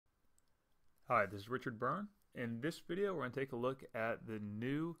Hi, this is Richard Byrne. In this video, we're going to take a look at the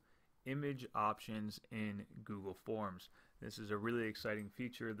new image options in Google Forms. This is a really exciting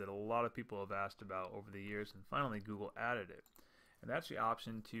feature that a lot of people have asked about over the years, and finally Google added it. And that's the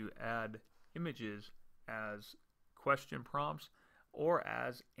option to add images as question prompts or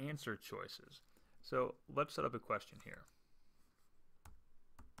as answer choices. So let's set up a question here.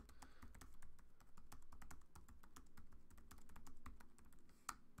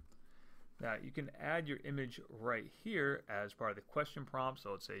 Now you can add your image right here as part of the question prompt.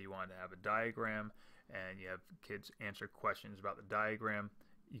 So let's say you want to have a diagram and you have kids answer questions about the diagram.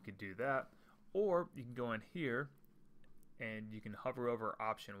 You could do that. Or you can go in here and you can hover over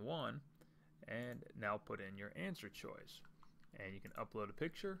option 1 and now put in your answer choice. And you can upload a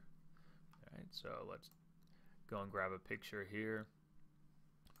picture. All right, so let's go and grab a picture here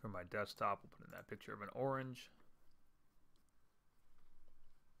from my desktop. We'll put in that picture of an orange.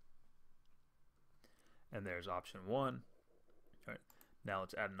 And there's option 1. All right, now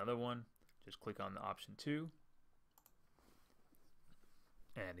let's add another one. Just click on the option 2.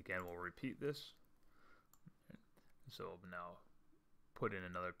 And again, we'll repeat this. Okay. So we'll now put in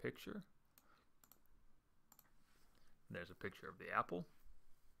another picture. There's a picture of the apple.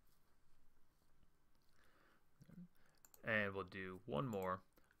 And we'll do one more,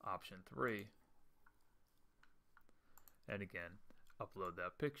 option 3. And again, upload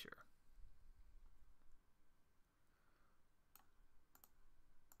that picture.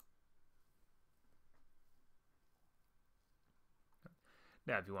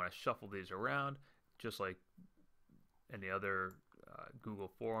 Now, if you want to shuffle these around, just like any other Google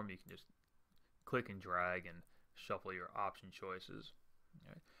form, you can just click and drag and shuffle your option choices.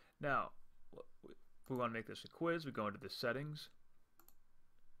 Okay. Now, if we want to make this a quiz, we go into the settings.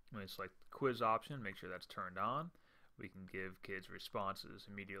 We select the quiz option, make sure that's turned on. We can give kids responses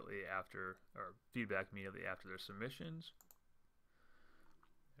immediately after, or feedback immediately after their submissions.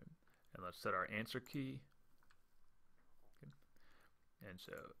 Okay. And let's set our answer key. And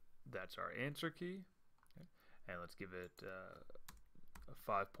so that's our answer key. Okay. And let's give it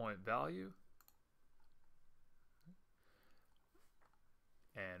a 5-point value.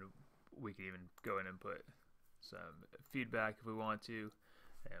 And we can even go in and put some feedback if we want to.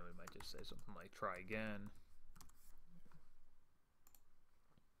 And we might just say something like try again.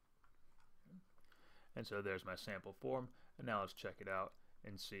 And so there's my sample form. And now let's check it out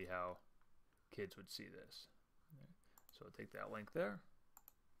and see how kids would see this. Okay. So I'll take that link there.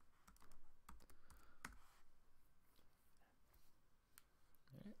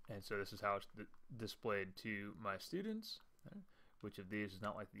 And so this is how it's displayed to my students. Right? Which of these is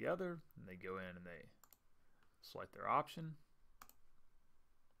not like the other? And they go in and they select their option.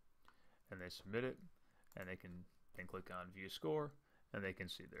 And they submit it. And they can then click on View Score. And they can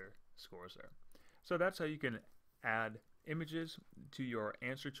see their scores there. So that's how you can add images to your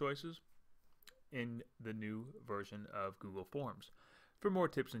answer choices in the new version of Google Forms. For more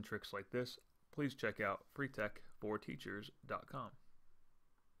tips and tricks like this, please check out freetech4teachers.com.